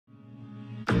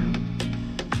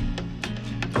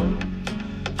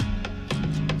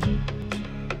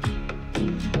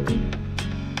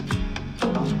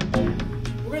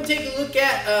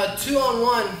that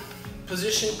 2-on-1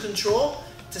 position control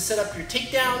to set up your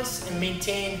takedowns and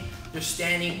maintain your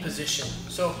standing position.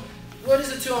 So what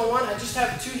is a 2-on-1? I just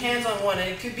have 2 hands on one, and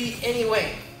it could be any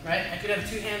way, right? I could have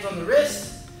 2 hands on the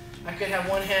wrist, I could have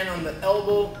 1 hand on the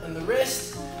elbow and the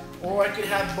wrist, or I could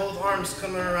have both arms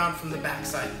coming around from the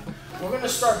backside. We're gonna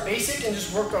start basic and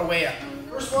just work our way up.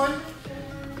 First one,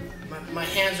 my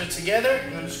hands are together,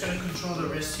 and I'm just gonna control the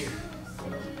wrist here.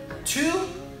 2,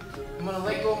 I'm gonna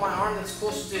let go of my arm that's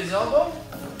closest to his elbow,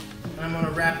 and I'm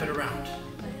gonna wrap it around.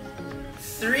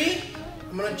 3,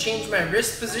 I'm gonna change my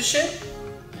wrist position.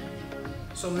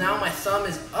 So now my thumb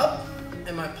is up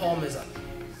and my palm is up.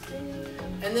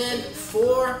 And then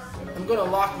 4, I'm gonna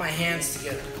lock my hands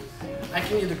together. I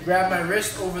can either grab my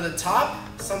wrist over the top.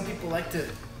 Some people like to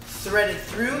thread it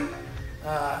through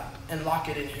and lock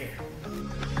it in here.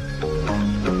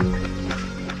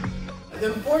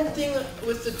 The important thing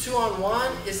with the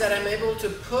 2-on-1 is that I'm able to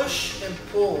push and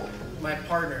pull my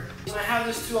partner. When I have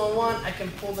this 2-on-1, I can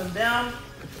pull them down,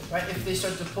 right? If they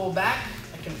start to pull back,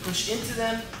 I can push into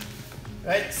them,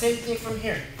 right? Same thing from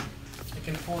here. I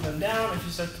can pull them down. If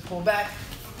you start to pull back,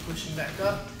 push them back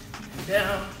up, and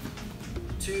down,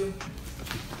 2,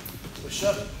 push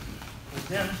up,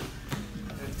 pull down,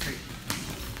 and 3.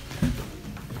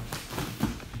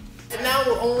 And now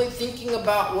we're only thinking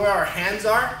about where our hands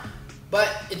are, but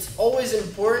it's always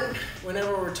important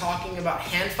whenever we're talking about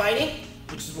hand fighting,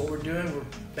 which is what we're doing, we're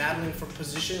battling for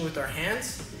position with our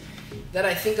hands, that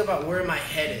I think about where my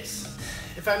head is.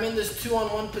 If I'm in this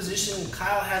 2-on-1 position,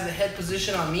 Kyle has a head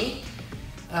position on me.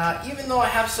 Even though I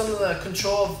have some of the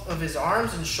control of his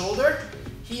arms and shoulder,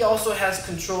 he also has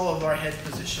control of our head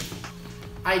position.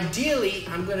 Ideally,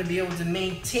 I'm going to be able to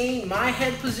maintain my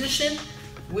head position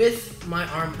with my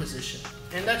arm position.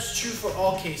 And that's true for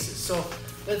all cases. So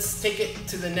let's take it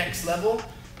to the next level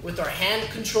with our hand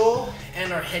control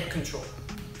and our head control.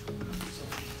 So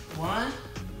 1,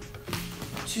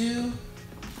 2,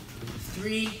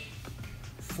 3,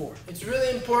 4. It's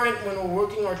really important when we're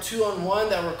working our 2-on-1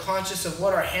 that we're conscious of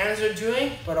what our hands are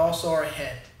doing, but also our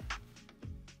head.